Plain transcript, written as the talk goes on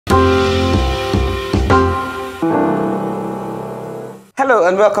Hello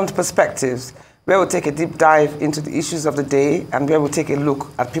and welcome to Perspectives, where we'll take a deep dive into the issues of the day and where we'll take a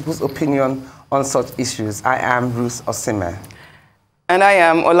look at people's opinion on such issues. I am Ruth Osime. And I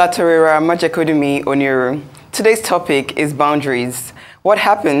am Majekodunmi-Oniru. Today's topic is boundaries. What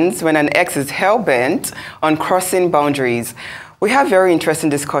happens when an ex is hell-bent on crossing boundaries? We have very interesting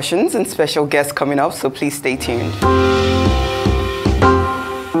discussions and special guests coming up, so please stay tuned.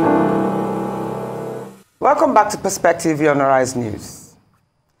 Welcome back to Perspective, your Arise News.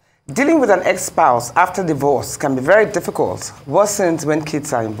 Dealing with an ex-spouse after divorce can be very difficult, worsened when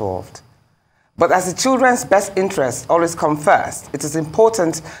kids are involved. But as the children's best interests always come first, it is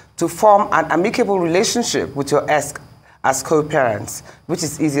important to form an amicable relationship with your ex as co-parents, which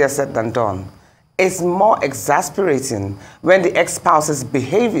is easier said than done. It's more exasperating when the ex-spouse's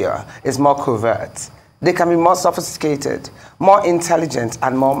behavior is more covert. They can be more sophisticated, more intelligent,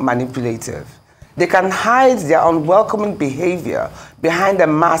 and more manipulative. They can hide their unwelcoming behavior behind a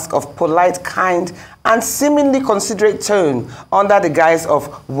mask of polite, kind, and seemingly considerate tone under the guise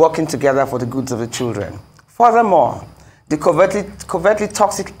of working together for the goods of the children. Furthermore, the covertly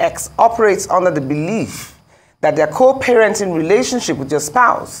toxic ex operates under the belief that their co-parenting relationship with your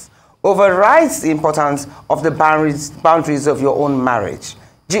spouse overrides the importance of the boundaries of your own marriage.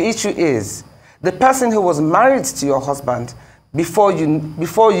 The issue is, the person who was married to your husband before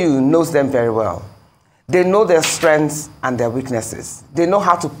you knows them very well. They know their strengths and their weaknesses. They know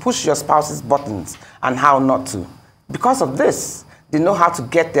how to push your spouse's buttons and how not to. Because of this, they know how to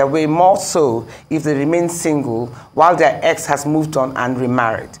get their way more so if they remain single while their ex has moved on and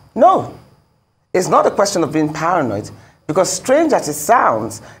remarried. No, it's not a question of being paranoid, because strange as it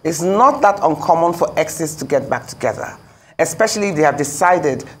sounds, it's not that uncommon for exes to get back together, especially if they have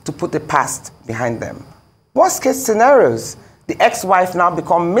decided to put the past behind them. Worst case scenarios, the ex-wife now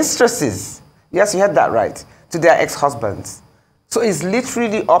become mistresses, yes, you heard that right, to their ex-husbands. So it's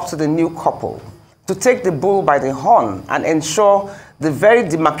literally up to the new couple to take the bull by the horn and ensure the very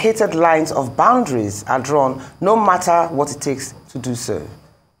demarcated lines of boundaries are drawn, no matter what it takes to do so.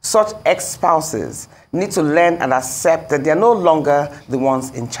 Such ex-spouses need to learn and accept that they are no longer the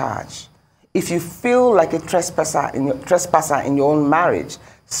ones in charge. If you feel like a trespasser in your own marriage,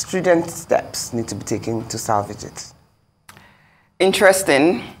 stringent steps need to be taken to salvage it.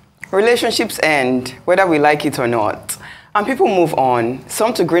 Interesting. Relationships end, whether we like it or not. And people move on,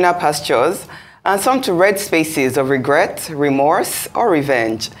 some to greener pastures, and some to red spaces of regret, remorse, or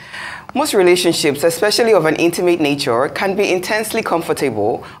revenge. Most relationships, especially of an intimate nature, can be intensely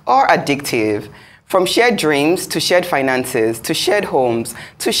comfortable or addictive. From shared dreams to shared finances, to shared homes,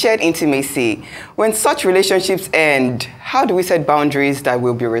 to shared intimacy. When such relationships end, how do we set boundaries that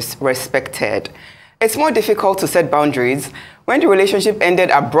will be respected? It's more difficult to set boundaries when the relationship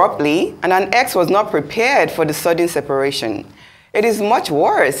ended abruptly and an ex was not prepared for the sudden separation. It is much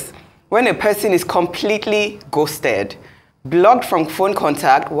worse when a person is completely ghosted, blocked from phone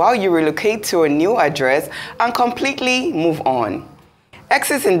contact while you relocate to a new address and completely move on.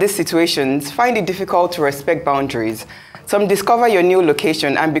 Exes in these situations find it difficult to respect boundaries. Some discover your new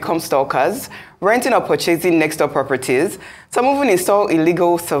location and become stalkers, renting or purchasing next-door properties. Some even install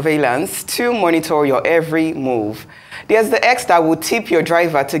illegal surveillance to monitor your every move. There's the ex that would tip your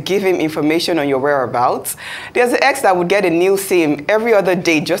driver to give him information on your whereabouts. There's the ex that would get a new SIM every other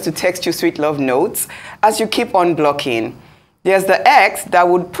day just to text you sweet love notes as you keep on blocking. There's the ex that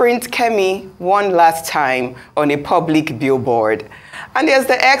would print Kemi one last time on a public billboard. And there's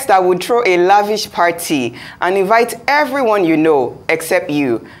the ex that would throw a lavish party and invite everyone you know except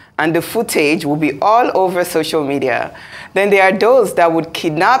you, and the footage will be all over social media. Then there are those that would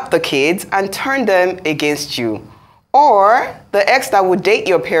kidnap the kids and turn them against you. Or the ex that would date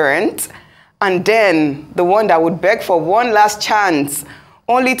your parents, and then the one that would beg for one last chance,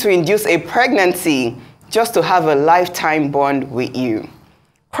 only to induce a pregnancy just to have a lifetime bond with you.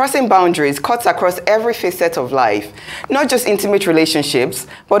 Crossing boundaries cuts across every facet of life, not just intimate relationships,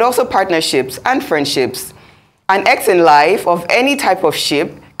 but also partnerships and friendships. An ex in life of any type of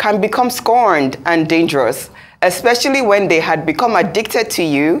ship can become scorned and dangerous, especially when they had become addicted to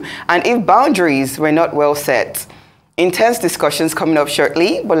you and if boundaries were not well set. Intense discussions coming up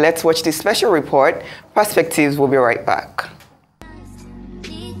shortly, but let's watch this special report. Perspectives will be right back.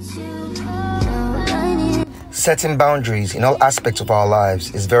 Setting boundaries in all aspects of our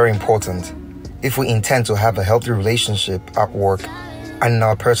lives is very important if we intend to have a healthy relationship at work and in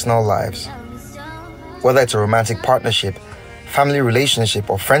our personal lives. Whether it's a romantic partnership, family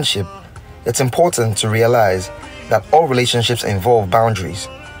relationship, or friendship, it's important to realize that all relationships involve boundaries.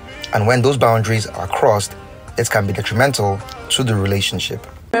 And when those boundaries are crossed, it can be detrimental to the relationship.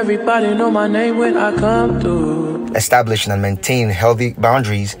 Everybody know my name when I come through. Establishing and maintaining healthy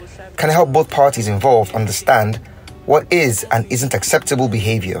boundaries can help both parties involved understand what is and isn't acceptable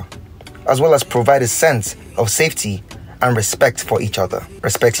behavior, as well as provide a sense of safety and respect for each other.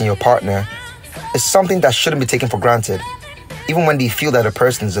 Respecting your partner is something that shouldn't be taken for granted, even when they feel that a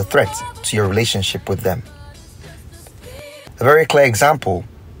person is a threat to your relationship with them. A very clear example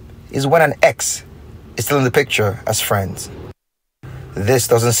is when an ex is still in the picture as friends. This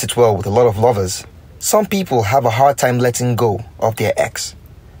doesn't sit well with a lot of lovers. Some people have a hard time letting go of their ex,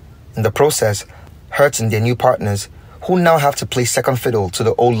 in the process hurting their new partners, who now have to play second fiddle to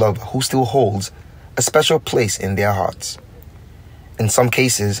the old lover who still holds a special place in their hearts. In some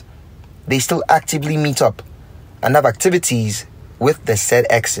cases, they still actively meet up and have activities with the said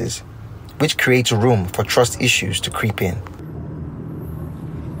exes, which creates room for trust issues to creep in.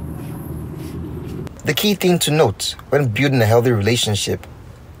 The key thing to note when building a healthy relationship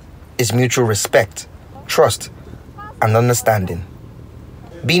is mutual respect, trust, and understanding.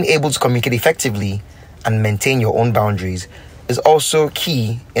 Being able to communicate effectively and maintain your own boundaries is also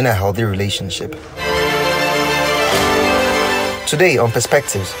key in a healthy relationship. Today on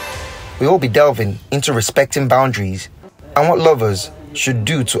Perspectives, we will be delving into respecting boundaries and what lovers should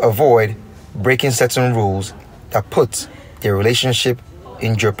do to avoid breaking certain rules that put their relationship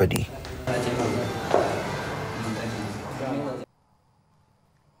in jeopardy.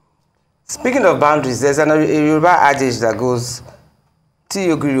 Speaking of boundaries, there's a Yoruba adage that goes,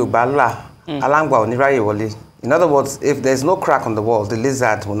 in other words, if there's no crack on the wall, the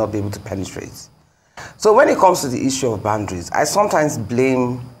lizard will not be able to penetrate. So when it comes to the issue of boundaries, I sometimes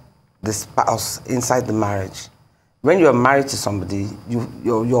blame the spouse inside the marriage. When you're married to somebody,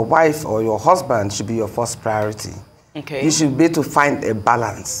 your wife or your husband should be your first priority. Okay. You should be able to find a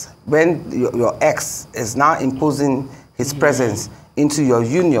balance. When your ex is now imposing his presence into your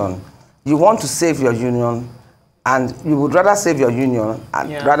union, you want to save your union, and you would rather save your union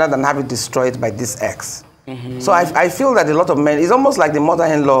rather than have it destroyed by this ex. So I feel that a lot of men, it's almost like the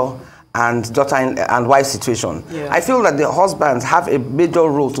mother-in-law and daughter and wife situation. I feel that the husbands have a major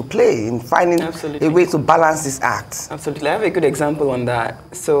role to play in finding a way to balance this act. Absolutely. I have a good example on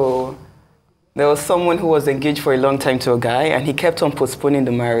that. So there was someone who was engaged for a long time to a guy, and he kept on postponing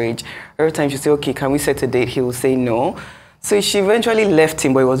the marriage. Every time she said, okay, can we set a date? He will say no. So she eventually left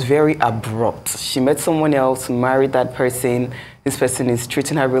him, but it was very abrupt. She met someone else, married that person. This person is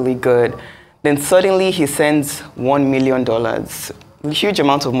treating her really good. Then suddenly he sends $1 million, a huge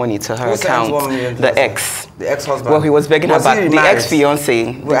amount of money to her account. The ex. The ex-husband. Well, he was begging her back. The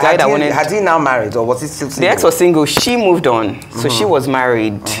ex-fiancé. The guy that wanted. Had he now married, or was he still single? The ex was single. She moved on. So she was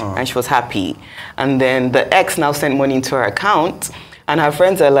married, and she was happy. And then the ex now sent money into her account, and her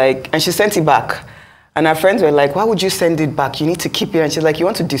friends are like, and she sent it back. And her friends were like, why would you send it back? You need to keep it. And she's like, you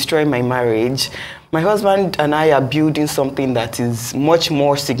want to destroy my marriage? My husband and I are building something that is much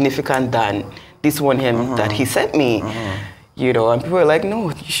more significant than this one that he sent me. You know, and people were like, no,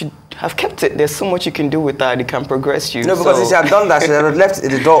 you should have kept it. There's so much you can do with that. It can progress you. No, because if she had done that, she had left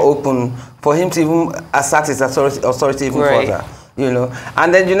the door open for him to even assert his authority even further. You know,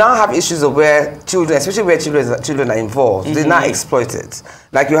 and then you now have issues of where children, especially where children are involved, they're not exploited.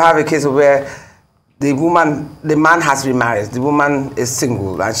 Like you have a case of where the man has remarried, the woman is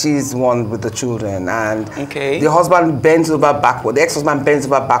single, and she's one with the children, and the husband bends over backward, the ex-husband bends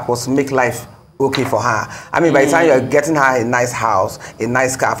over backwards to make life okay for her. I mean, by the time you're getting her a nice house, a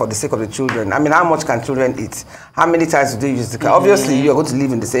nice car for the sake of the children, I mean, how much can children eat? How many times do they use the car? Obviously, you're going to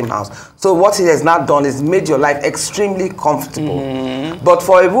live in the same house. So what he has now done is made your life extremely comfortable. But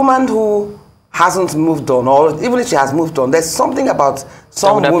for a woman who hasn't moved on, or even if she has moved on, there's something about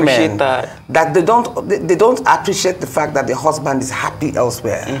some women that they don't appreciate the fact that the husband is happy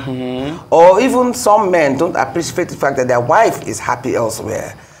elsewhere. Or even some men don't appreciate the fact that their wife is happy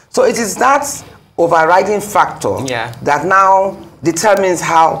elsewhere. So it is that overriding factor that now determines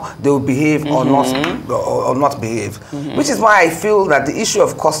how they will behave or not behave. Which is why I feel that the issue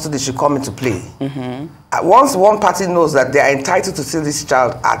of custody should come into play. Once one party knows that they are entitled to see this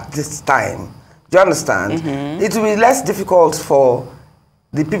child at this time, do you understand? It will be less difficult for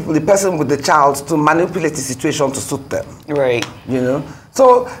the person with the child to manipulate the situation to suit them. Right. You know?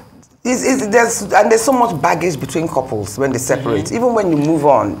 So there's so much baggage between couples when they separate. Even when you move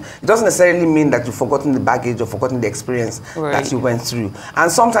on, it doesn't necessarily mean that you've forgotten the baggage or forgotten the experience that you went through.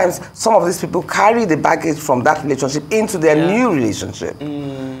 And sometimes some of these people carry the baggage from that relationship into their new relationship.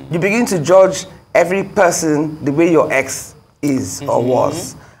 You begin to judge every person the way your ex is or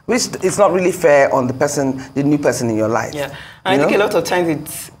was, which is not really fair on the new person in your life. Yeah, and I think a lot of times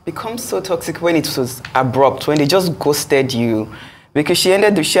it becomes so toxic when it was abrupt, when they just ghosted you. because she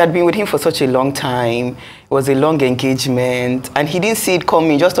had been with him for such a long time. It was a long engagement, and he didn't see it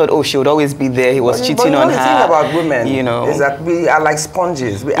coming. He just thought, oh, she would always be there. He was cheating on her. The thing about women, is that we are like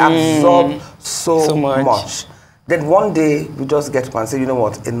sponges. We absorb so much. Then one day we just get up and say, you know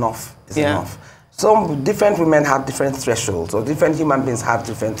what, enough is enough. Some different women have different thresholds, or different human beings have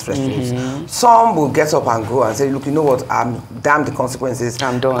different thresholds. Some will get up and go and say, look, you know what, damn the consequences,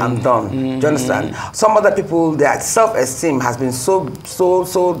 I'm done. Do you understand? Some other people, their self-esteem has been so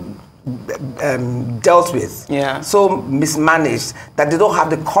dealt with, so mismanaged, that they don't have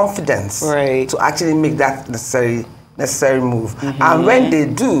the confidence to actually make that necessary move. And when they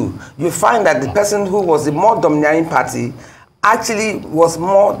do, you find that the person who was the more domineering party actually was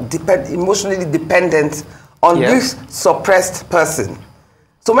more emotionally dependent on this suppressed person.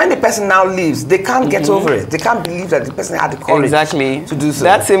 So when the person now leaves, they can't get over it. They can't believe that the person had the courage to do so.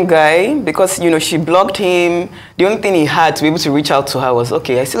 That same guy, because she blocked him, the only thing he had to be able to reach out to her was,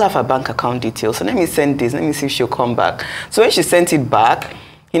 okay, I still have her bank account details, so let me send this, let me see if she'll come back. So when she sent it back,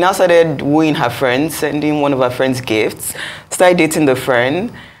 he now started wooing her friend, sending one of her friends gifts, started dating the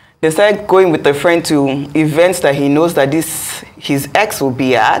friend. They started going with the friend to events that he knows that his ex will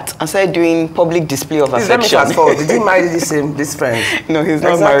be at, and started doing public display of affection. Let me fast forward. Did he marry this friend? No, he's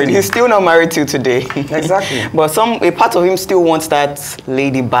not married. He's still not married till today. Exactly. But a part of him still wants that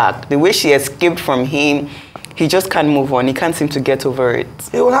lady back. The way she escaped from him, he just can't move on. He can't seem to get over it.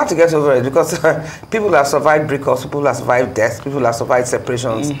 He will have to get over it, because people have survived breakups, people have survived death, people have survived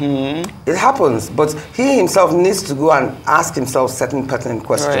separations. It happens, but he himself needs to go and ask himself certain pertinent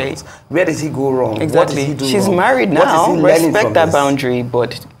questions. Where did he go wrong? Exactly. What did he do She's wrong? married now. Respect that boundary,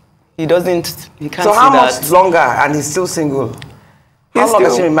 but he can't see that. So how much longer, and he's still single? How long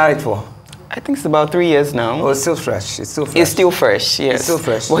has she been married for? I think it's about 3 years now. Oh, it's still fresh. It's still fresh. It's still fresh, yes. It's still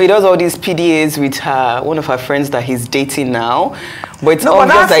fresh. Well, he does all these PDAs with one of her friends that he's dating now. But it's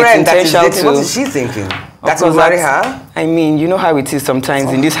obvious that it's intentional to... What is she thinking? That will marry her? I mean, you know how it is sometimes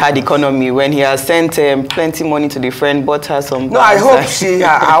in this hard economy, when he has sent plenty money to the friend, bought her some... No, I hope she,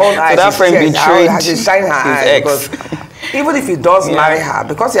 her own eyes, so that friend betrayed she shine her eyes, because even if he does marry her,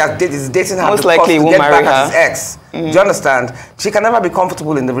 because he's dating her, most likely he won't marry her. His ex. Do you understand? She can never be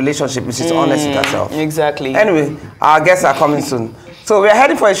comfortable in the relationship if she's honest with herself. Exactly. Anyway, our guests are coming soon. So we're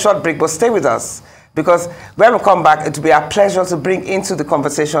heading for a short break, but stay with us, because when we come back, it will be our pleasure to bring into the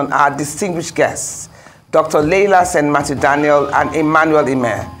conversation our distinguished guests, Dr. Leila St. Mathew-Daniel and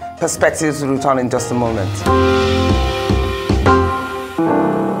Emeh. Perspectives will return in just a moment.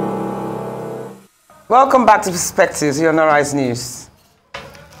 Welcome back to Perspectives, your Norise News.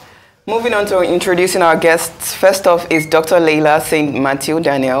 Moving on to introducing our guests. First off is Dr. Leila St.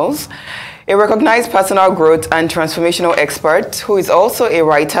 Mathew-Daniel, a recognized personal growth and transformational expert who is also a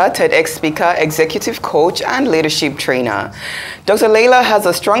writer, TEDx speaker, executive coach, and leadership trainer. Dr. Leila has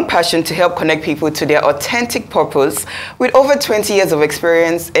a strong passion to help connect people to their authentic purpose, with over 20 years of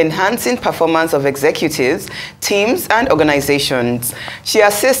experience enhancing performance of executives, teams, and organizations. She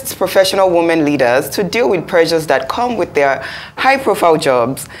assists professional women leaders to deal with pressures that come with their high-profile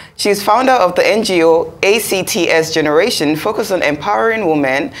jobs. She is founder of the NGO ACTS Generation, focused on empowering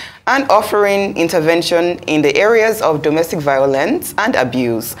women and offering intervention in the areas of domestic violence and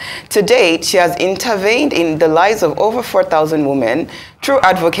abuse. To date, she has intervened in the lives of over 4,000 women through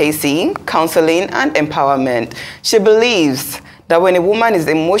advocacy, counseling, and empowerment. She believes that when a woman is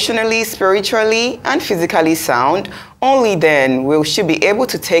emotionally, spiritually, and physically sound, only then will she be able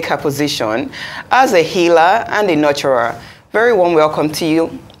to take her position as a healer and a nurturer. Very warm welcome to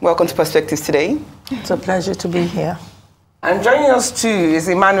you. Welcome to Perspectives today. It's a pleasure to be here. And joining us too is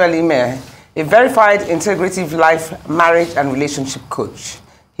Emeh, a verified integrative life, marriage, and relationship coach.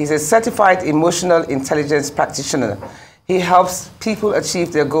 He's a certified emotional intelligence practitioner. He helps people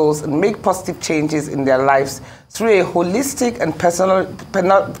achieve their goals and make positive changes in their lives through a holistic and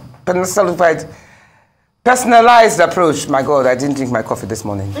personalized approach. My God, I didn't drink my coffee this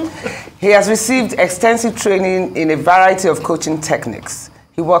morning. He has received extensive training in a variety of coaching techniques.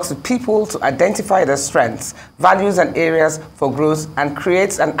 He works with people to identify their strengths, values, and areas for growth, and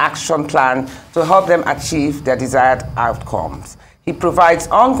creates an action plan to help them achieve their desired outcomes. He provides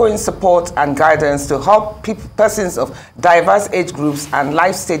ongoing support and guidance to help persons of diverse age groups and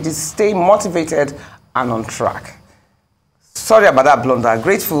life stages stay motivated and on track. Sorry about that blunder.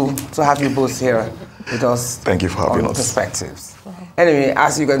 Grateful to have you both here with us. Thank you for having us. Perspectives. Anyway,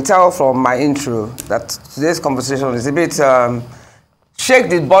 as you can tell from my intro, that today's conversation is a bit shake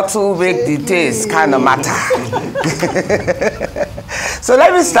the bottle, wake the taste kind of matter. So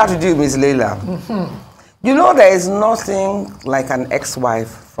let me start with you, Ms. Leila. You know there is nothing like an ex-wife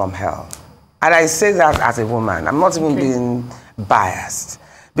from hell. And I say that as a woman. I'm not even biased.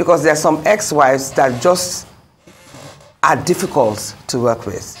 Because there are some ex-wives that just are difficult to work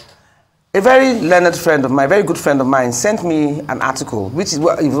with. A very learned friend of mine, a very good friend of mine, sent me an article, which is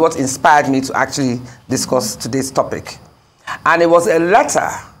what inspired me to actually discuss today's topic. And it was a letter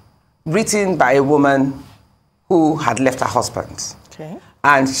written by a woman who had left her husband. Okay.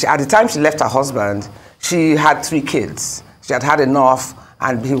 And at the time she left her husband, she had 3 kids. She had had enough,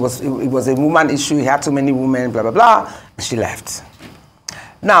 and it was a woman issue. He had too many women, blah, blah, blah, and she left.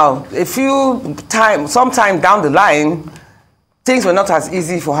 Now, sometime down the line, things were not as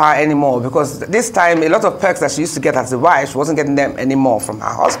easy for her anymore, because this time a lot of perks that she used to get as a wife, she wasn't getting them anymore from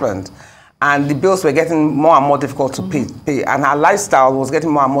her husband. And the bills were getting more and more difficult to pay, and her lifestyle was getting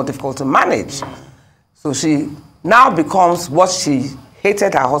more and more difficult to manage. So she now becomes what she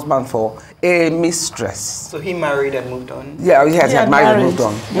hated her husband for, a mistress. So he married and moved on? Yeah, he had married and moved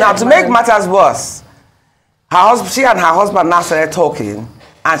on. Now, to make matters worse, she and her husband now started talking,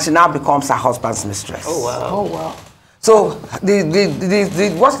 and she now becomes her husband's mistress. Oh, wow. Oh, wow. So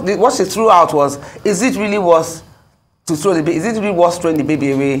what she threw out was, is it really worth throwing the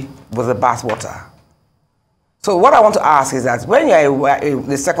baby away with the bathwater? So what I want to ask is that when you're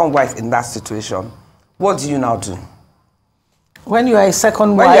the second wife in that situation, what do you now do? When you are a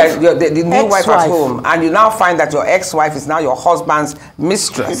second wife, when you're the new wife at home, and you now find that your ex-wife is now your husband's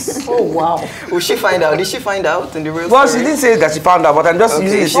mistress. Oh, wow. Will she find out? Did she find out in the real story? Well, she didn't say that she found out, but I'm just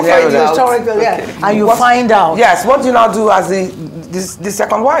using the scenario. And you find out. Yes, what do you now do as the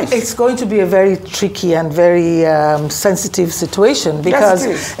second wife? It's going to be a very tricky and very sensitive situation,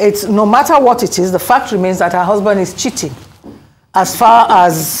 because it's no matter what it is, the fact remains that her husband is cheating. As far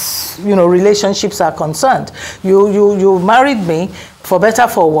as, you know, relationships are concerned. You married me, for better,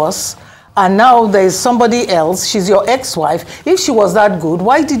 for worse, and now there's somebody else, she's your ex-wife. If she was that good,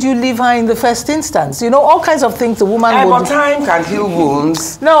 why did you leave her in the first instance? You know, all kinds of things the woman would... But time can heal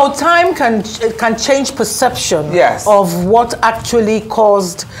wounds. No, time can change perception of what actually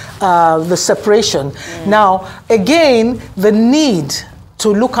caused the separation. Now, again, the need to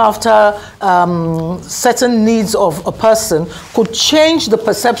look after certain needs of a person could change the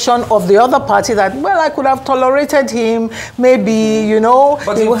perception of the other party that, well, I could have tolerated him, maybe, you know.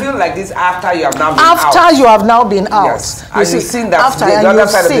 But you feel like this after you have now been out. After you have now been out. Yes. And you've seen that the other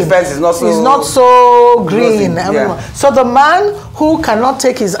side of the fence is not so green. So the man who cannot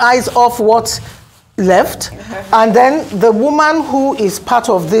take his eyes off what's left, and then the woman who is part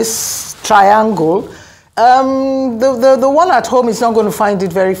of this triangle, the one at home is not going to find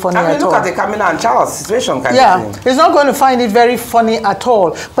it very funny at all. Look at the Camilla and Charles situation. He's not going to find it very funny at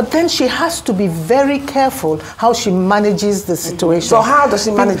all. But then she has to be very careful how she manages the situation. So how does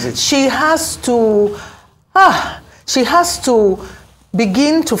she manage it? She has to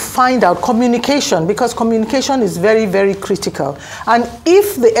begin to find out communication, because communication is very, very critical. And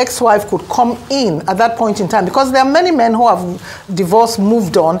if the ex-wife could come in at that point in time, because there are many men who have divorced,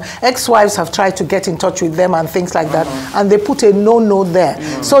 moved on, ex-wives have tried to get in touch with them and things like that, and they put a no-no there.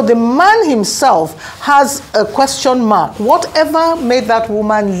 So the man himself has a question mark. Whatever made that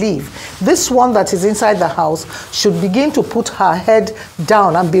woman leave, this one that is inside the house should begin to put her head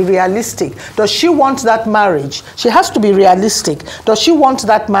down and be realistic. Does she want that marriage? She has to be realistic. Does she want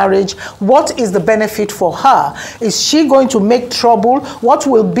that marriage? What is the benefit for her? Is she going to make trouble? What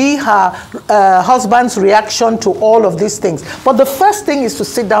will be her husband's reaction to all of these things? But the first thing is to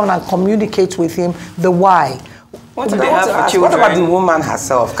sit down and communicate with him the why. What do they have for children? What about the woman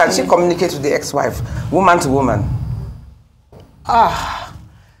herself? Can she communicate with the ex-wife, woman to woman?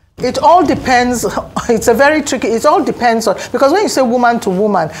 It all depends. It's a very tricky, it all depends on, because when you say woman to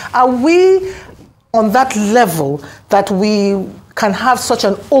woman, are we on that level that we can have such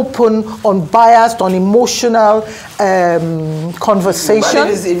an open, unbiased, unemotional conversation?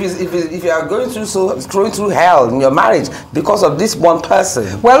 But if you are going through hell in your marriage because of this one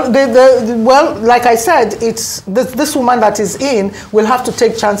person. Well, well, like I said, it's this woman that is in will have to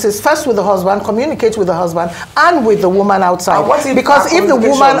take chances first with the husband, communicate with the husband, and with the woman outside. Because if the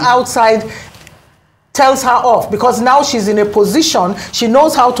woman outside tells her off, because now she's in a position, she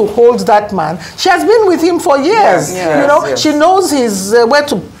knows how to hold that man. She has been with him for years. She knows his where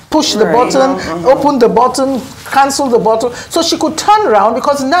to push the button, open the button, cancel the button. So she could turn around,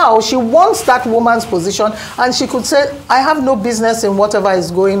 because now she wants that woman's position, and she could say, I have no business in whatever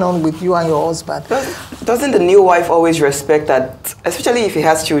is going on with you and your husband. Doesn't the new wife always respect that, especially if he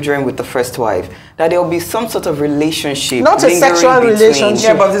has children with the first wife, that there will be some sort of relationship? Not a sexual relationship.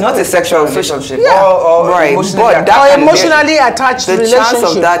 Yeah, but it's not a sexual relationship. Or emotionally attached relationship. The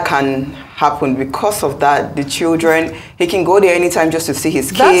chance of that can happen because of the children. He can go there anytime just to see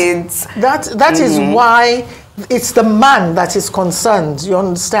his kids. That is why it's the man that is concerned, you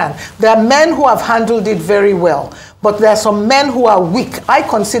understand? There are men who have handled it very well, but there are some men who are weak. I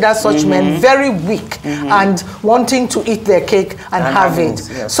consider such men very weak and wanting to eat their cake and have it.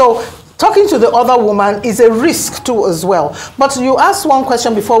 Yes. So talking to the other woman is a risk too as well. But you asked one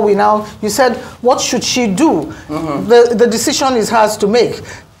question before you said, what should she do? The decision is hers to make.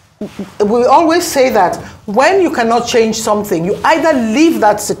 We always say that when you cannot change something, you either leave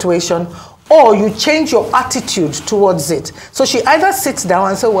that situation or you change your attitude towards it. So she either sits down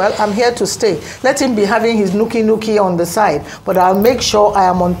and says, well, I'm here to stay. Let him be having his nookie on the side, but I'll make sure I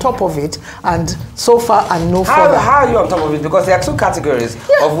am on top of it, and so far and no further. How are you on top of it? Because there are two categories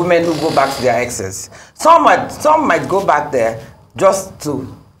of women who go back to their exes. Some might go back there just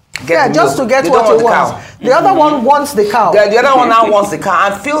to get just to get what he wants. The other one wants the cow. The other one now wants the cow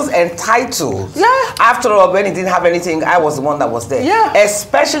and feels entitled. Yeah. After all, when he didn't have anything, I was the one that was there. Yeah.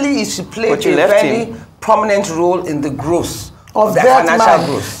 Especially if she played a very prominent role in the growth of the that financial man.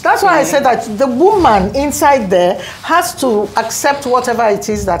 growth. That's why I said that the woman inside there has to accept whatever it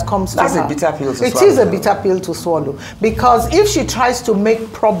is that comes to her. That's a bitter pill to swallow. It is a bitter pill to swallow, because if she tries to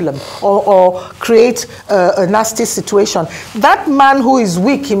make problem or create a nasty situation, that man who is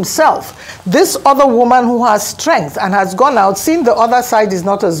weak himself, this other woman who has strength and has gone out, seen the other side is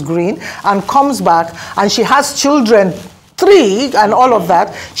not as green, and comes back and she has children, 3 and all of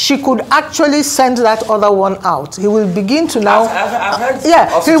that, she could actually send that other one out. He will begin to now,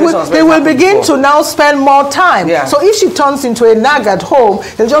 he will begin to now spend more time. Yeah. So if she turns into a nag at home,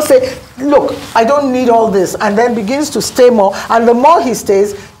 he'll just say, look, I don't need all this, and then begins to stay more. And the more he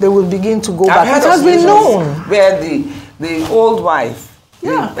stays, they will begin to go back. It has been known. Where the old wife,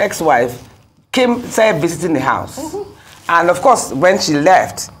 the ex-wife, started visiting the house. And of course, when she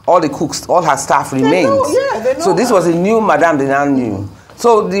left, all the cooks, all her staff remained. They know so this was a new madam they now knew.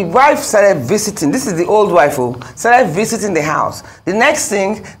 So the wife started visiting. This is the old wife who started visiting the house. The next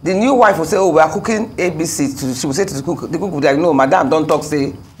thing, the new wife will say, oh, we are cooking ABC. She will say to the cook will be like, no, madam, don't talk,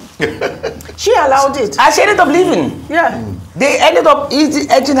 say. She allowed it. And she ended up leaving. Yeah. They ended up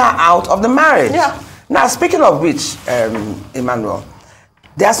edging her out of the marriage. Yeah. Now, speaking of which, Emmanuel,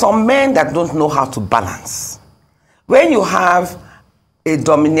 there are some men that don't know how to balance. When you have a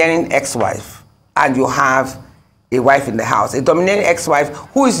domineering ex-wife and you have a wife in the house, a domineering ex-wife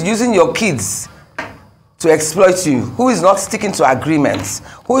who is using your kids to exploit you, who is not sticking to agreements,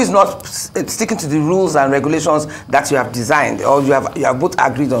 who is not sticking to the rules and regulations that you have designed or you have both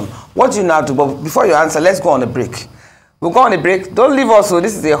agreed on, what do you now do? But before you answer, let's go on a break. We'll go on a break. Don't leave us. So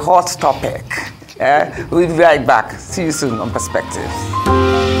this is a hot topic. We'll be right back. See you soon on Perspectives.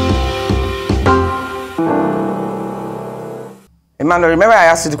 Emmanuel, remember I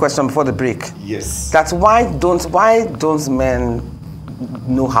asked you the question before the break? Yes. That's why don't men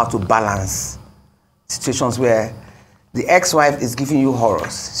know how to balance situations where the ex-wife is giving you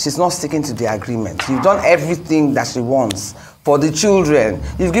horrors? She's not sticking to the agreement. You've done everything that she wants for the children.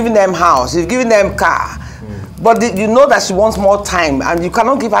 You've given them house. You've given them car. But you know that she wants more time, and you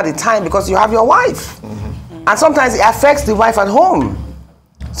cannot give her the time because you have your wife. And sometimes it affects the wife at home.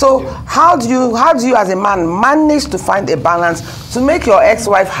 So how do you as a man manage to find a balance to make your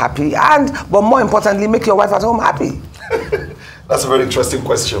ex-wife happy but more importantly, make your wife at home happy? That's a very interesting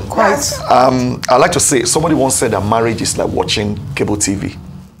question. Quite. I like to say, somebody once said that marriage is like watching cable TV.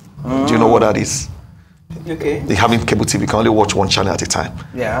 Do you know what that is? Okay. Having cable TV, you can only watch one channel at a time.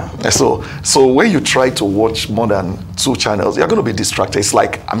 Yeah. And so when you try to watch more than 2 channels, you're going to be distracted. It's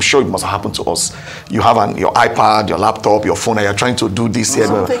like, I'm sure it must have happened to us. You have your iPad, your laptop, your phone, and you're trying to do this here.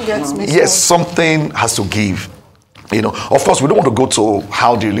 Something gets missed. Yes, something has to give. Of course, we don't want to go to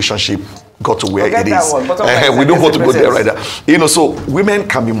how the relationship got to where it is. We don't want to go there right now. So women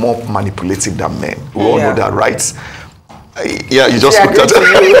can be more manipulative than men. We all know that, right? Yeah, you just looked at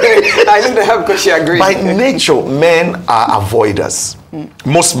it. I looked at her because she agreed. By nature, men are avoiders.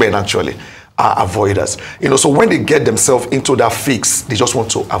 Most men actually are avoiders. So when they get themselves into that fix, they just want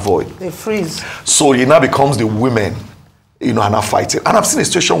to avoid. They freeze. So it now becomes the women, are now fighting. And I've seen a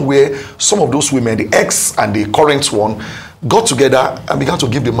situation where some of those women, the ex and the current one, got together and began to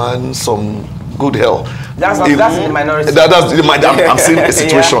give the man some good hell. That's the minority. I'm seeing a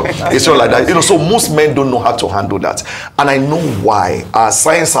situation. It's not like that. So most men don't know how to handle that. And I know why.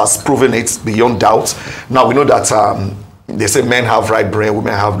 Science has proven it beyond doubt. Now we know that they say men have right brain,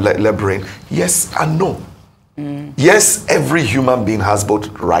 women have left brain. Yes and no. Yes, every human being has both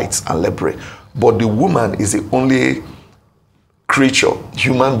right and left brain. But the woman is the only creature,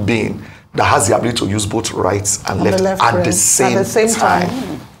 human being, that has the ability to use both rights and left at the same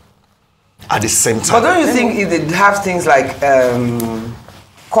time. At the same time. But don't you think if they have things like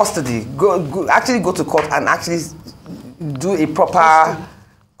custody, actually go to court and actually do a proper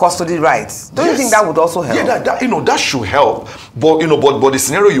custody rights. Don't you think that would also help? Yeah, that should help. But but the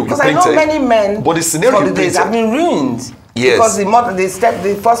scenario you painted. Because I know many men. But the scenario you painted have been ruined. Yes. Because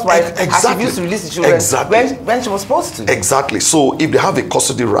the first wife has refused to release the children when she was supposed to. Exactly. So if they have the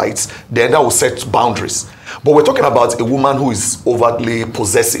custody rights, then that will set boundaries. But we're talking about a woman who is overtly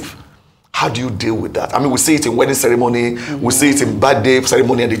possessive. How do you deal with that? I mean, we see it in wedding ceremony, we see it in birthday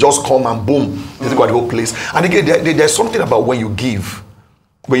ceremony, and they just come and boom, they take out the whole place. And again, there's something about when you give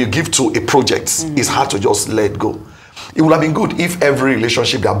to a project, it's hard to just let go. It would have been good if every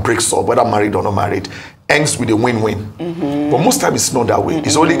relationship that breaks up, whether married or not married, ends with a win-win. But most times it's not that way.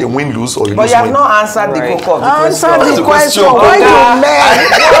 It's only a win-lose or a lose-win. But you have not answered the core of the question. Answer the question. Why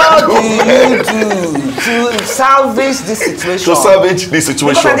what do you do to salvage this situation? To salvage this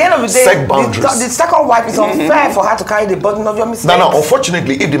situation. Because at the end of the day, set boundaries. The second wife is unfair for her to carry the burden of your mistakes. Now,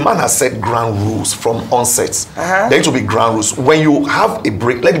 unfortunately, if the man has set ground rules from onset, then it will be ground rules. When you have a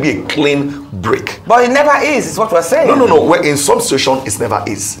break, let it be a clean break. But it never is what we're saying. No. Well, in some situations, it never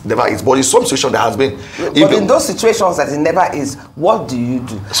is. Never is. But in some situations, there has been. But in those situations that it never is, what do you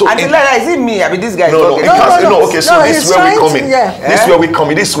do? So and is it me? I mean, this guy is no. Okay, so this is where we come in. Yeah. This is where we come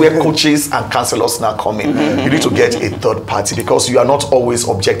in. This is where coaches and counselors now come in. You need to get a third party because you are not always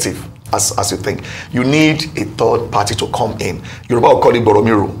objective as you think. You need a third party to come in. Yoruba will call it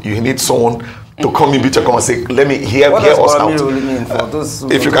Boromiru. You need someone to come in, come and say, let me hear us out. Really mean for those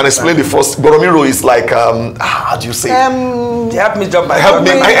if you can explain the first, Boromiru is like, how do you say? Help me jump my help me.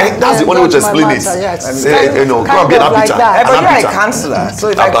 That's the only way to explain it. Yes. Come and be an arbiter. But you're a counselor, so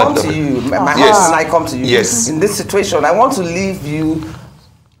if I come to you, my husband and I come to you, in this situation, I want to leave you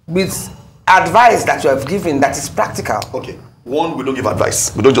with advice that you have given that is practical. Okay. One, we don't give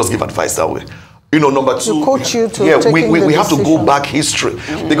advice. We don't just give advice that way. Number two, to coach you to we have to go back history.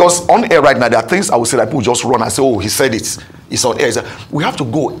 Because on air right now, there are things I would say that people just run and say, oh, he said it. It's on air. We have to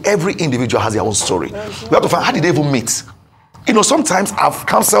go. Every individual has their own story. We have to find, how did they even meet? Sometimes I've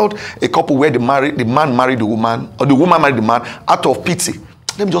counseled a couple where the man married the woman, or the woman married the man out of pity.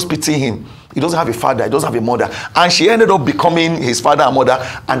 Let me just pity him. He doesn't have a father, he doesn't have a mother. And she ended up becoming his father and mother,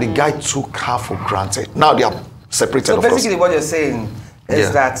 and the guy took her for granted. Now they are separated. So basically what you're saying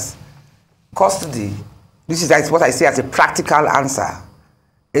is that custody, which is what I say as a practical answer,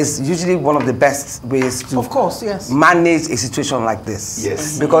 is usually one of the best ways to manage a situation like this.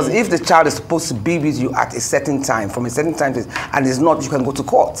 Yes. Because if the child is supposed to be with you at a certain time, from a certain time, and is not, you can go to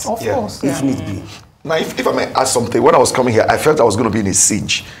court. Of course. If need be. Now, if I may add something, when I was coming here, I felt I was going to be in a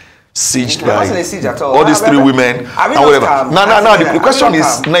siege. Sieged by wasn't a siege at all. All these three women and whatever. No. The question is,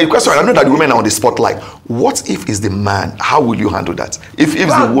 I know that the women are on the spotlight. What if it's the man? How will you handle that? If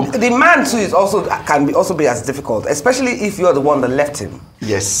the woman, the man too is can be as difficult, especially if you're the one that left him.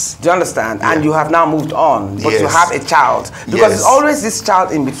 Yes. Do you understand? And you have now moved on, but you have a child, because it's always this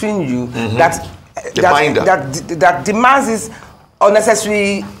child in between you that demands this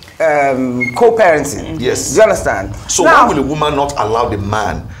unnecessary co-parenting. Yes. Do you understand? So why will a woman not allow the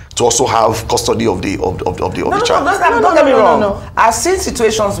man to also have custody of the child? Don't get me wrong. I've seen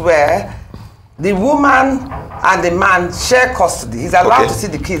situations where the woman and the man share custody. He's allowed to see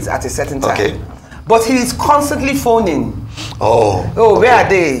the kids at a certain time. But he is constantly phoning. Where are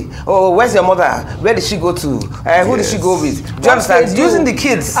they? Oh, where's your mother? Where did she go to? Who did she go with? Do you understand? Using the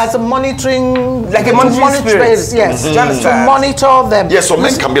kids as a monitoring, like a monitoring spirit. Yes. Do you understand? To monitor them. Yes, so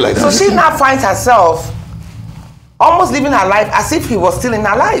men can be like that. So she now finds herself almost living her life as if he was still in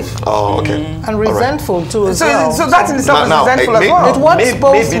her life. And resentful too as well. So that in itself is resentful as well. It works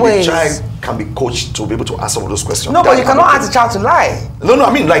both ways. The child can be coached to be able to answer all those questions. No, but you cannot ask the child to lie. No,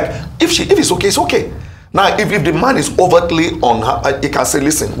 I mean, like, if it's okay, it's okay. Now, if the man is overtly on her, he can say,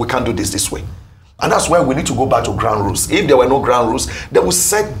 listen, we can't do this way. And that's where we need to go back to ground rules. If there were no ground rules, then we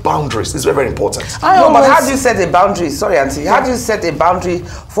set boundaries. It's very important. But how do you set a boundary? Sorry, Auntie. How do you set a boundary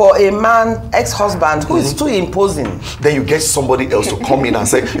for a man, ex-husband, who is too imposing? Then you get somebody else to come in and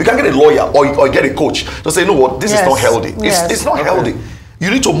say, you can get a lawyer or get a coach to say, you know what, this is not healthy. It's not healthy. You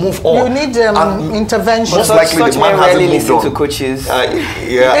need to move on. You need intervention. Most likely the man hasn't moved on. To coaches.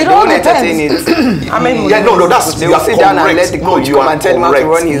 It all depends. I mean, that's they will sit down and let the coach come and tell him how to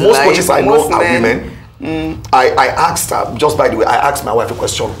run his life. Most coaches I know are women. I asked her, just by the way, I asked my wife a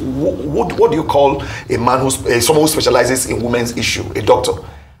question. What do you call a man someone who specializes in women's issue, a doctor?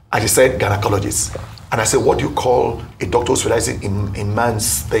 And she said, gynecologist. And I said, what do you call a doctor who specializes in men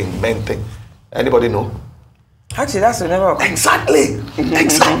thing? Anybody know? Actually, that's never. Exactly.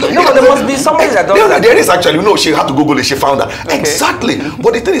 No, but there must be somebody that does that. There is actually, she had to Google it, she found that. Okay. Exactly.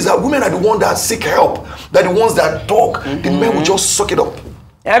 But the thing is that women are the ones that seek help. They're the ones that talk. The men will just suck it up.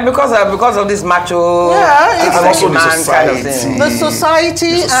 Yeah, because of this macho, yeah, and also the man society. kind of thing. The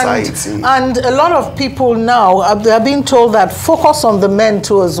society. And a lot of people now they are being told that focus on the men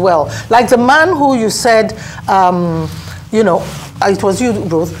too as well. Like the man who you said, you know, it was you,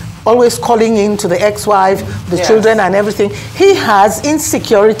 Ruth, always calling in to the ex-wife, the children and everything. He has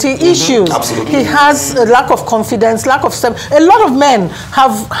insecurity issues. Absolutely. He has a lack of confidence, lack of self. A lot of men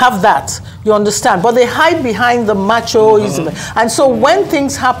have that, you understand, but they hide behind the machoism. And so when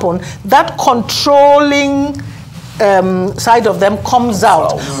things happen, that controlling side of them comes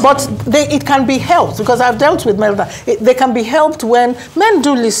out. But it can be helped, because I've dealt with men. They can be helped when men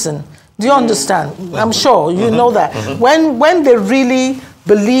do listen. Do you understand? I'm sure you know that. When they really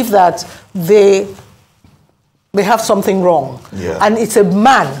believe that they have something wrong, and it's a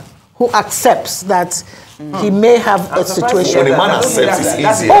man who accepts that he may have a situation. When a man accepts, it's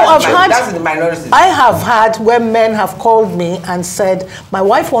easy. That's the minority. I have had where men have called me and said, my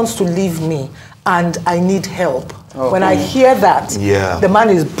wife wants to leave me and I need help. When I hear that, the man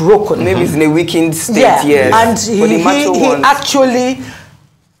is broken. Maybe he's in a weakened state, and he actually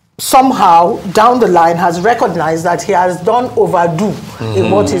somehow down the line has recognized that he has done overdue in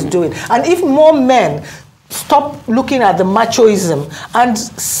what he's doing. And if more men stop looking at the machoism and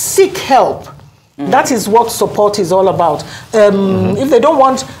seek help, that is what support is all about. If they don't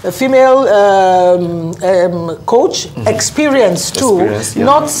want a female coach, experience too,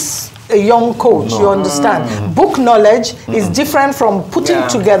 not a young coach, you understand. Book knowledge is different from putting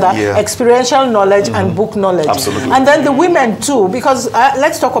together experiential knowledge and book knowledge. Absolutely. And then the women too, because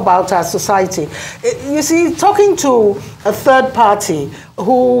let's talk about our society. You see, talking to a third party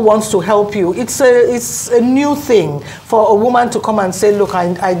who wants to help you, it's a new thing for a woman to come and say, look,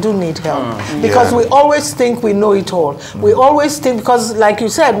 I do need help. Because we always think we know it all. We always think, because like you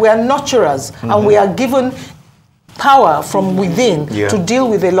said, we are nurturers and we are given power from within to deal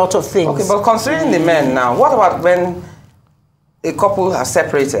with a lot of things. Okay, but considering the men now, what about when a couple has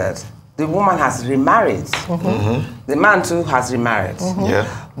separated, the woman has remarried, the man too has remarried,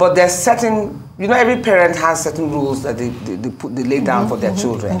 but there's certain, you know, every parent has certain rules that they lay down for their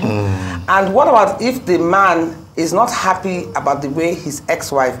children. And what about if the man is not happy about the way his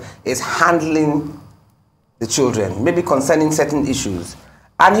ex-wife is handling the children, maybe concerning certain issues,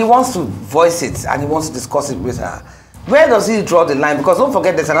 and he wants to voice it and he wants to discuss it with her? Where does he draw the line? Because don't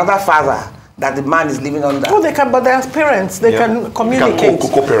forget, there's another father that the man is living under. Oh, they can, but they're parents. They can communicate. They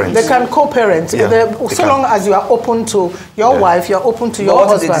can co-parent. They can co-parent. So long as you are open to your wife, you are open to your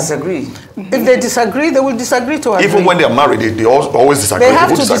husband. But what if they disagree? If they disagree, they will disagree to agree. Even when they are married, they always disagree. They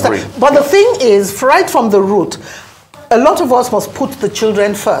have to disagree. But the thing is, right from the root, a lot of us must put the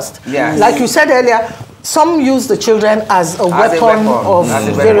children first. Yes. Like you said earlier, some use the children as a weapon of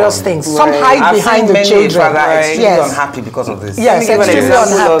various things. Some hide behind the children. Extremely unhappy because of this. Yes, extremely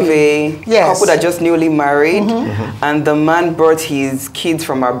unhappy. Of a couple that just newly married, and the man brought his kids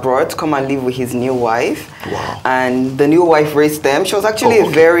from abroad to come and live with his new wife. Wow. And the new wife raised them. She was actually a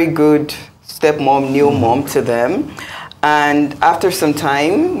very good stepmom, new mom to them. And after some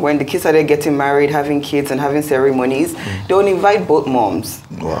time, when the kids started getting married, having kids and having ceremonies, they would invite both moms.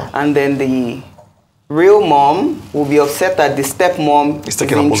 Wow. And then the real mom will be upset that the stepmom is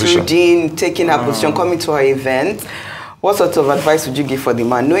taking her position, coming to her event. What sort of advice would you give for the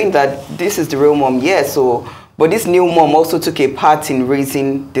man, knowing that this is the real mom? Yes, but this new mom also took a part in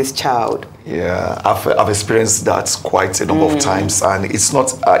raising this child. Yeah, I've experienced that quite a number of times, and it's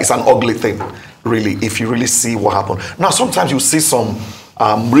not it's an ugly thing, really, if you really see what happened. Now, sometimes you see some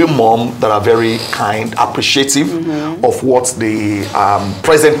real mom that are very kind, appreciative of what the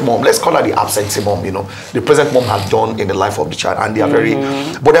present mom, let's call her the absentee mom, you know, the present mom has done in the life of the child, and they are very,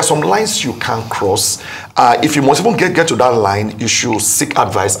 but there are some lines you can't cross. If you must even get to that line, you should seek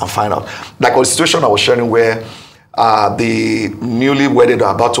advice and find out. Like a situation I was sharing where the newly wedded or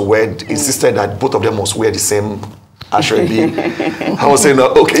about to wed insisted that both of them must wear the same actually. I was saying,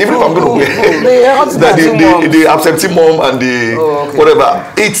 okay, even if I'm going to wear the absentee mom and the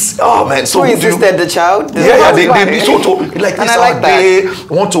whatever, it's, oh man, so who insisted the child? They like this, like they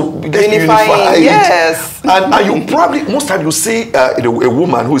want to get unified. Yes. And you probably, most time you see a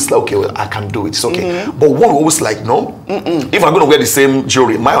woman who is like, okay, well, I can do it, it's okay. But one always like, no, if I'm going to wear the same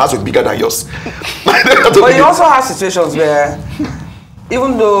jewelry, my house will be bigger than yours. But you also have situations where,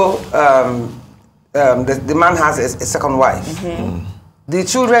 even though the man has a second wife, the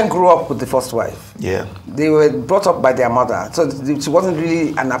children grew up with the first wife. Yeah. They were brought up by their mother, so she wasn't really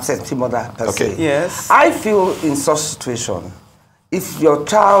an absentee mother per se. Yes. I feel in such situation, if your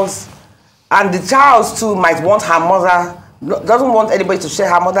child, and the child too might want her mother doesn't want anybody to share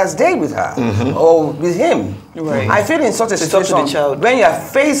her Mother's Day with her or with him. Right. I feel in such a situation, when you are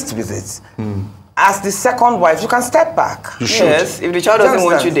faced with it, as the second wife, you can step back. You should. Yes, if the child doesn't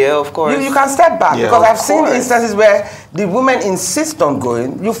want you there, of course. You can step back, Yeah. because I've seen instances where the woman insists on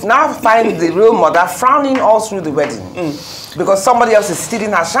going. You now find the real mother frowning all through the wedding because somebody else is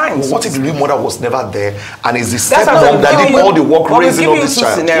stealing her shine. Well, what if the real mother was never there and is the That's what stepmom that did all the work But raising we up give this you two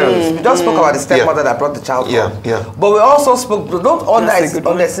child? scenarios. We just spoke about the stepmother that brought the child home. Yeah. But we also spoke, don't That's a good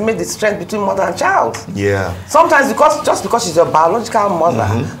one. underestimate the strength between mother and child. Yeah. Sometimes just because she's your biological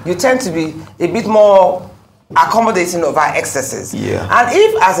mother, you tend to be a bit more accommodating of her excesses. Yeah. And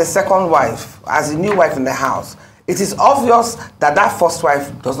if as a second wife, as a new wife in the house, it is obvious that that first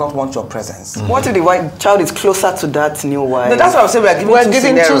wife does not want your presence. What if the child is closer to that new wife? No, that's what I'm saying. We're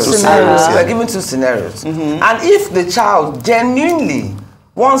giving two scenarios. Yeah. We're giving two scenarios. And if the child genuinely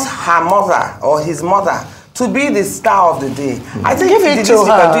wants her mother or his mother to be the star of the day, I think Give it to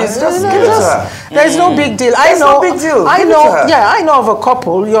her. Just give it to her. There's no big deal. There's no big deal. I Give it know. to her. Yeah, I know of a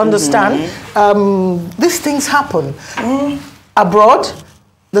couple. You understand? These things happen abroad.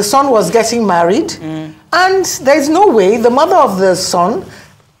 The son was getting married, and there's no way the mother of the son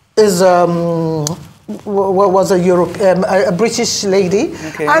is was a British lady,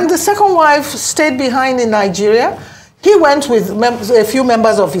 and the second wife stayed behind in Nigeria. He went with a few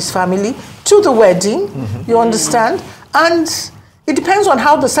members of his family to the wedding. You understand? And it depends on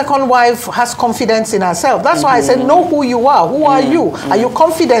how the second wife has confidence in herself. That's why I said, know who you are. Who are you? Are you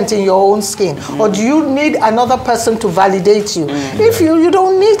confident in your own skin? Or do you need another person to validate you? If you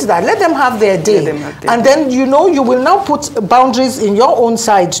don't need that, let them have their day. And then, you will now put boundaries in your own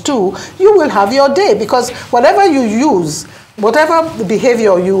side too. You will have your day, because whatever you use, whatever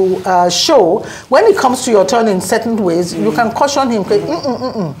behavior you show, when it comes to your turn in certain ways, you can caution him.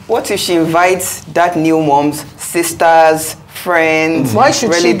 What if she invites that new mom's sisters, friends, Why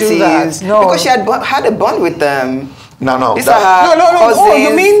should relatives? she do that? No. Because she had a bond with them. No. These are her cousins, Oh,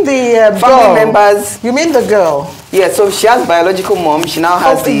 you mean the family girl. members. You mean the girl? Yeah, so she has biological mom. She now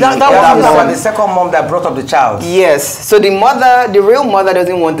has the that That one. was the second mom that brought up the child. Yes. So the real mother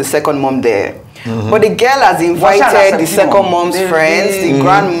doesn't want the second mom there. But the girl has invited the second mom's friends, the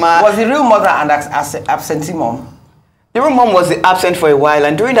grandma. Was the real mother an absentee mom? The real mom was absent for a while,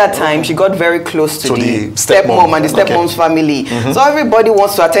 and during that time, she got very close to the stepmom and the stepmom's family. So everybody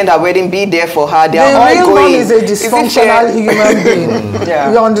wants to attend her wedding, be there for her. They are all real going. mom is a dysfunctional human being.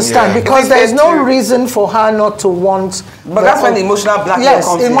 You understand? Because there's no reason for her not to want. But that's when the emotional blackmail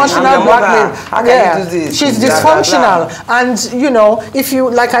comes in. Emotional blackmail. How can you do this? She's dysfunctional. And, if you,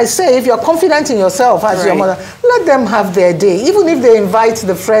 like I say, if you're confident in yourself as your mother, let them have their day. Even if they invite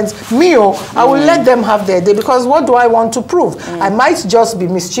the friends, I will let them have their day, because what do I want to prove? I might just be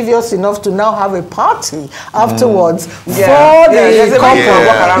mischievous enough to now have a party afterwards for the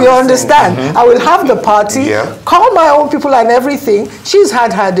couple. You understand? I will have the party, call my own people and everything. She's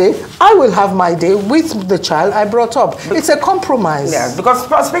had her day. I will have my day with the child I brought up. It's a compromise. Yeah, because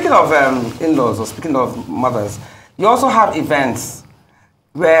speaking of in-laws or speaking of mothers, you also have events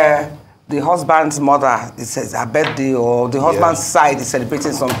where the husband's mother, it says her birthday, or the husband's side is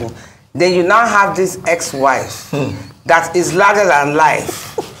celebrating something. Then you now have this ex-wife that is larger than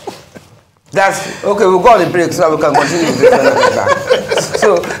life. That's okay. We'll go on the break so that we can continue with this when we get back.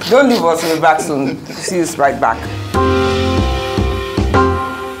 So don't leave us. We'll be back soon. See you right back.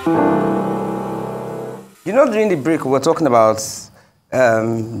 During the break, we were talking about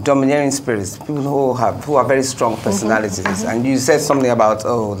domineering spirits, people who are very strong personalities, and you said something about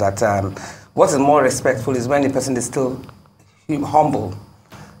what is more respectful is when the person is still humble.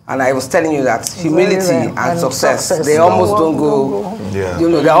 And I was telling you that humility and success, they almost don't go.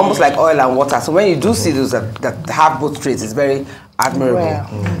 They're almost like oil and water. So when you do see those that have both traits, it's very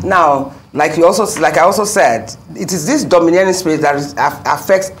admirable. Now, like I also said, it is this domineering spirit that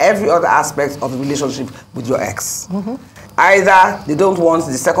affects every other aspect of the relationship with your ex. Either they don't want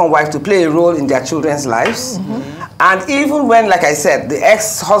the second wife to play a role in their children's lives, and even when, like I said, the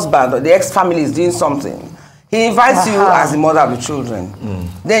ex-husband or the ex-family is doing something, he invites you as the mother of the children.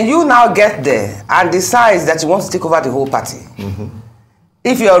 Then you now get there and decides that you want to take over the whole party.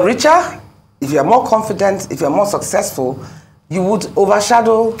 If you're richer, if you're more confident, if you're more successful, you would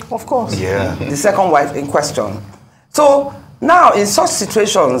overshadow, of course, the second wife in question. So now, in such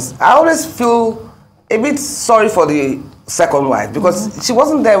situations, I always feel a bit sorry for the second wife, because she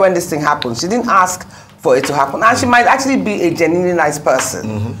wasn't there when this thing happened. She didn't ask for it to happen, and she might actually be a genuinely nice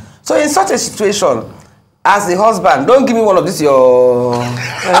person. So in such a situation, as the husband, don't give me one of these your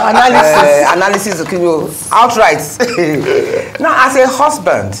analysis outright. Now, as a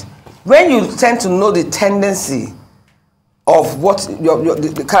husband, when you tend to know the tendency of what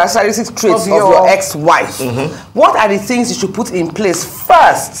the characteristic traits of your ex-wife. What are the things you should put in place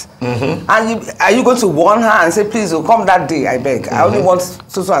first? And are you going to warn her and say, please, you'll come that day, I beg. I only want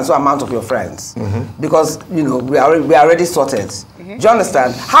so and so amount of your friends. Because, you know, we are already sorted. Do you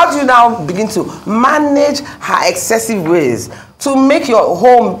understand? How do you now begin to manage her excessive ways to make your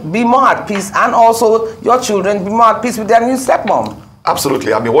home be more at peace and also your children be more at peace with their new stepmom?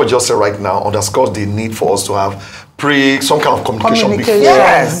 Absolutely. I mean, what you just said right now underscores the need for us to have some kind of communication before.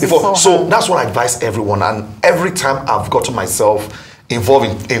 Yes. Before. So that's what I advise everyone. And every time I've gotten myself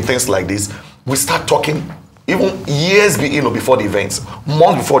involved in things like this, we start talking even years before the events,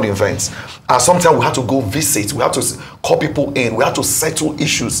 months before the events. And sometimes we have to go visit, we have to call people in, we have to settle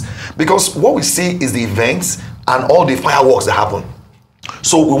issues. Because what we see is the events and all the fireworks that happen.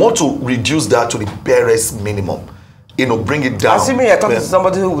 So we want to reduce that to the barest minimum. You know, bring it down. Assuming you're talking to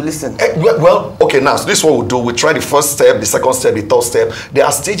somebody who will listen. Well, okay, now, so this is what we'll do. We try the first step, the second step, the third step. There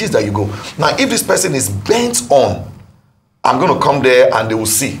are stages that you go. Now, if this person is bent on, I'm going to come there and they will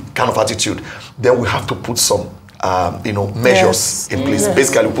see kind of attitude, then we have to put some, measures in place.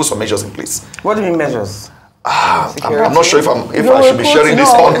 Basically, we put some measures in place. What do you mean measures? I'm not sure if I should be sharing this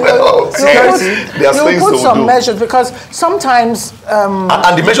on. You put some measures because sometimes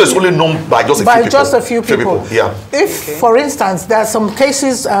and the measure is only known by just a few people. Yeah. If, for instance, there are some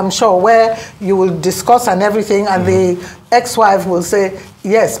cases, I'm sure, where you will discuss and everything, and the ex-wife will say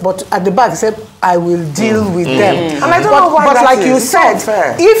yes, but at the back say, I will deal with them. And I don't know why. But like you it's said,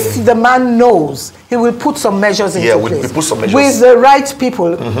 if the man knows, he will put some measures into place. We put some measures. With the right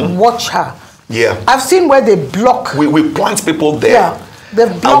people, watch her. Yeah. I've seen where they block. We plant people there. Yeah.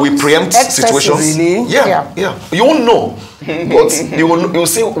 And we preempt situations. Really? Yeah. You won't know. But you'll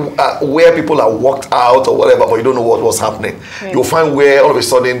see where people are walked out or whatever, but you don't know what was happening. You'll find where all of a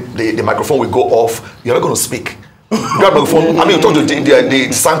sudden the microphone will go off. You're not going to speak. Grab the microphone. I mean, you talk to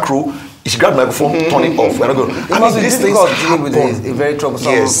the sound crew. You should grab the microphone, turn it off. We're not going to. I mean, these things happen. With a very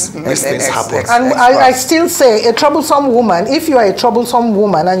troublesome. Yes, these things happen. And I still say, a troublesome woman, if you are a troublesome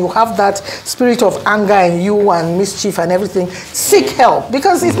woman and you have that spirit of anger in you and mischief and everything, seek help,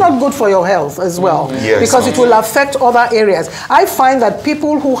 because it's not good for your health as well. Yes. Because it will affect other areas. I find that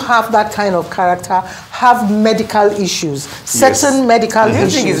people who have that kind of character have medical issues, certain medical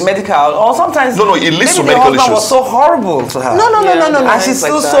issues. Do you think it's medical? Or sometimes no, it leads to medical issues. Maybe the husband was so horrible to her. No. And she's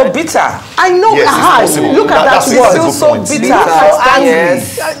still so bitter. I know. Yes, look at that word. Still so bitter, so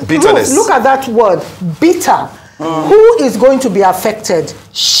angry. Bitterness. Look at that word, bitter. Who is going to be affected?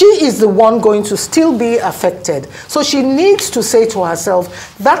 She is the one going to still be affected. So she needs to say to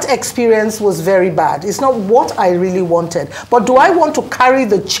herself, that experience was very bad. It's not what I really wanted. But do I want to carry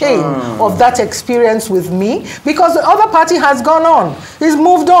the chain of that experience with me? Because the other party has gone on. He's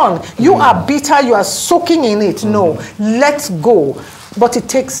moved on. You are bitter. You are soaking in it. No, let's go. But it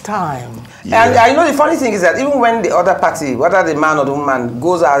takes time. Yeah. And I know the funny thing is that even when the other party, whether the man or the woman,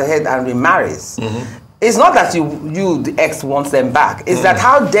 goes ahead and remarries, it's not that you the ex, wants them back. It's that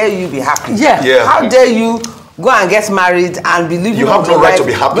how dare you be happy? Yeah. How dare you go and get married and be living you have no right to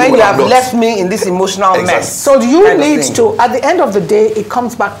be happy when you have left me in this emotional mess. So you need to, at the end of the day, it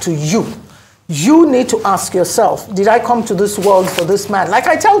comes back to you. You need to ask yourself, did I come to this world for this man? Like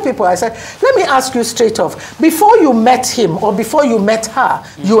I tell people, I said, let me ask you straight off. Before you met him or before you met her,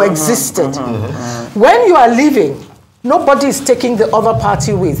 you existed. When you are leaving, nobody is taking the other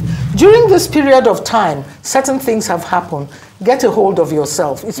party with. During this period of time, certain things have happened. Get a hold of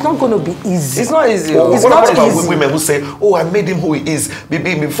yourself. It's not going to be easy. It's not easy. It's not easy. Women who say, oh, I made him who he is.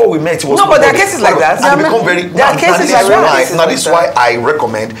 Before we met, he was... No, but there are cases like that. And they become very... There are cases like that. Now, this is why I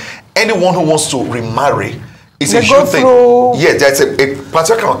recommend anyone who wants to remarry, it's a good thing. Yeah, there's a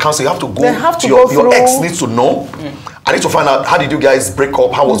particular kind of counsel. You have to go. Your ex needs to know. I need to find out, how did you guys break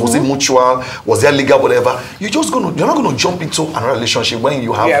up? How was it mutual? Was there legal, whatever? You're not going to jump into another relationship when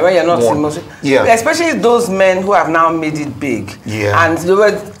you have when you're not one. Especially those men who have now made it big. Yeah. And they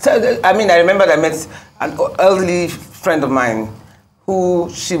were, I remember I met an elderly friend of mine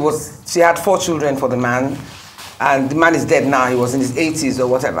who she had 4 children for the man. And the man is dead now. He was in his 80s or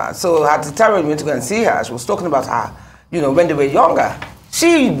whatever. So at the time when we went to go and see her, she was talking about her, when they were younger.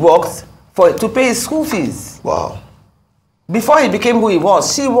 She worked to pay his school fees. Wow. Before he became who he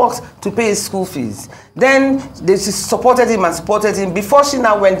was, she worked to pay his school fees. Then she supported him before she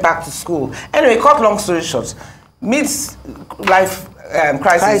now went back to school. Anyway, cut long story short, meets life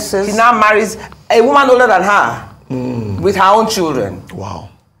crisis. He now marries a woman older than her with her own children. Wow.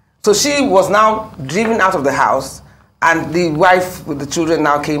 So she was now driven out of the house And the wife with the children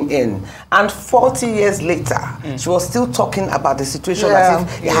now came in. And 40 years later, she was still talking about the situation that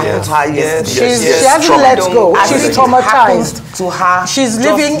it happened to her yesterday. She hasn't let go. She's traumatized. To her, she's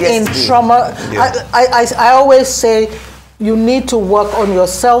living in trauma. I always say, you need to work on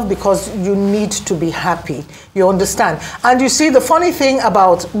yourself because you need to be happy. You understand? And you see, the funny thing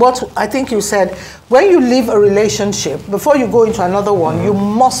about what I think you said, when you leave a relationship, before you go into another one, you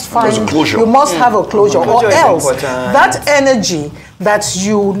must find, you must have a closure, or else that energy that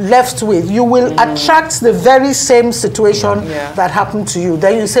you left with, you will attract the very same situation that happened to you.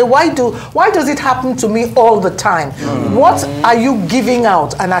 Then you say, why does it happen to me all the time? What are you giving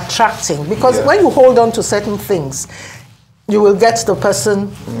out and attracting? Because when you hold on to certain things, you will get the person,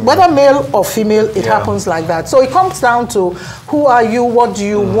 whether male or female, it happens like that. So it comes down to who are you, what do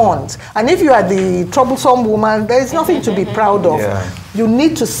you want? And if you are the troublesome woman, there is nothing to be proud of. You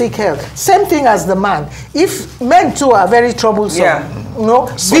need to seek help. Same thing as the man. If men too are very troublesome, you know,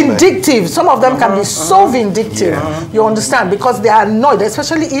 vindictive. Some of them can be so vindictive. You understand? Because they are annoyed,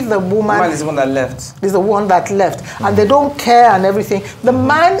 especially if the woman is the one that left. Is the one that left, and they don't care and everything. The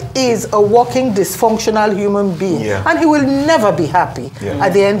man is a walking dysfunctional human being, and he will never be happy at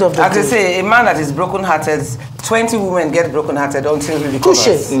the end of the day. As they say, a man that is broken-hearted, 20 women get broken-hearted until he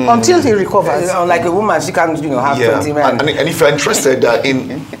recovers. Until he recovers. Like a woman, she can, have 20 men. And if you're interested,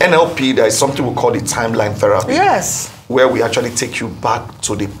 in NLP, there is something we call the timeline therapy. Yes. Where we actually take you back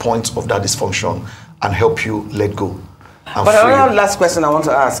to the point of that dysfunction and help you let go. But another last question I want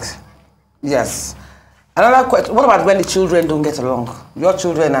to ask. Yes. Another question. What about when the children don't get along? Your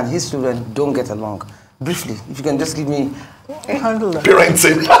children and his children don't get along. Briefly, if you can just give me...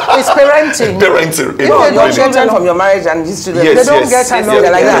 Parenting. It's parenting. Parenting. Your children from your marriage and his children, they don't get along.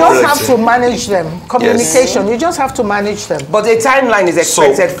 Like you that. don't have to manage them. Communication, you just have to manage them. But a timeline is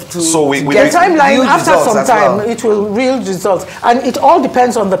expected to get timeline after some time, it will yield results. And it all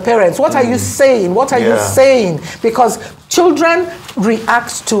depends on the parents. What are you saying? What are you saying? Because children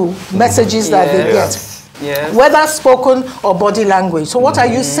react to messages that they get. Whether spoken or body language. So what are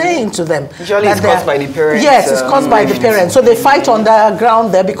you saying to them? Usually it's caused by the parents. Yes, it's caused by the parents. So they fight on the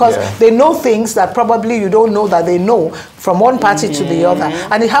ground there because they know things that probably you don't know that they know from one party to the other.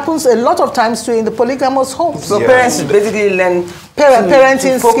 And it happens a lot of times too in the polygamous homes. So parents basically learn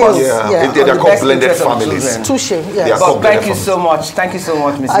parenting skills. They're called blended families. Touche, But thank you so much. Thank you so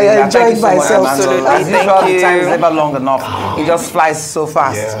much, Ms. I enjoyed myself. As usual, the time is never long enough. It just flies so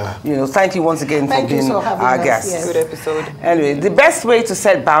fast. Thank you once again for being our guest. Yes. Good episode. Anyway, the best way to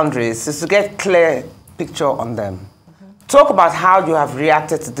set boundaries is to get clear picture on them. Talk about how you have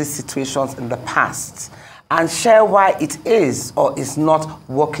reacted to these situations in the past and share why it is or is not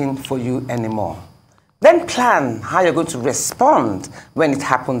working for you anymore. Then plan how you're going to respond when it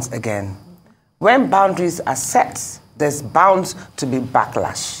happens again. When boundaries are set, there's bound to be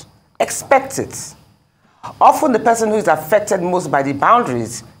backlash. Expect it. Often the person who is affected most by the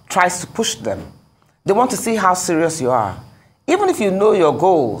boundaries tries to push them. They want to see how serious you are. Even if you know your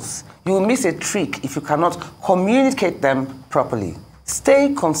goals, you will miss a trick if you cannot communicate them properly.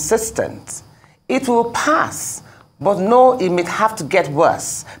 Stay consistent. It will pass, but know it may have to get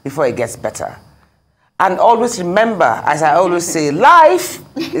worse before it gets better. And always remember, as I always say, life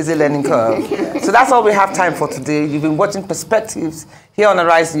is a learning curve. So that's all we have time for today. You've been watching Perspectives here on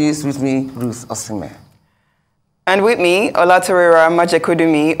Arise News with me, Ruth Osime. And with me, Olatorera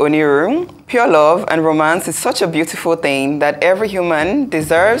Majekodunmi-Oniru. Pure love and romance is such a beautiful thing that every human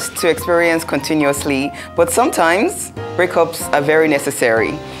deserves to experience continuously, but sometimes breakups are very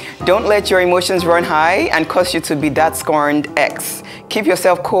necessary. Don't let your emotions run high and cause you to be that scorned ex. Keep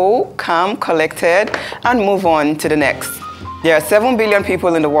yourself cool, calm, collected, and move on to the next. There are 7 billion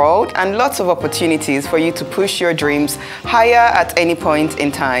people in the world and lots of opportunities for you to push your dreams higher at any point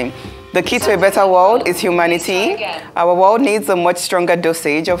in time. The key to a better world is humanity. Our world needs a much stronger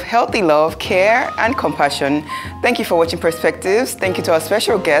dosage of healthy love, care, and compassion. Thank you for watching Perspectives. Thank you to our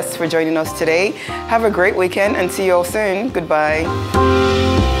special guests for joining us today. Have a great weekend and see you all soon. Goodbye.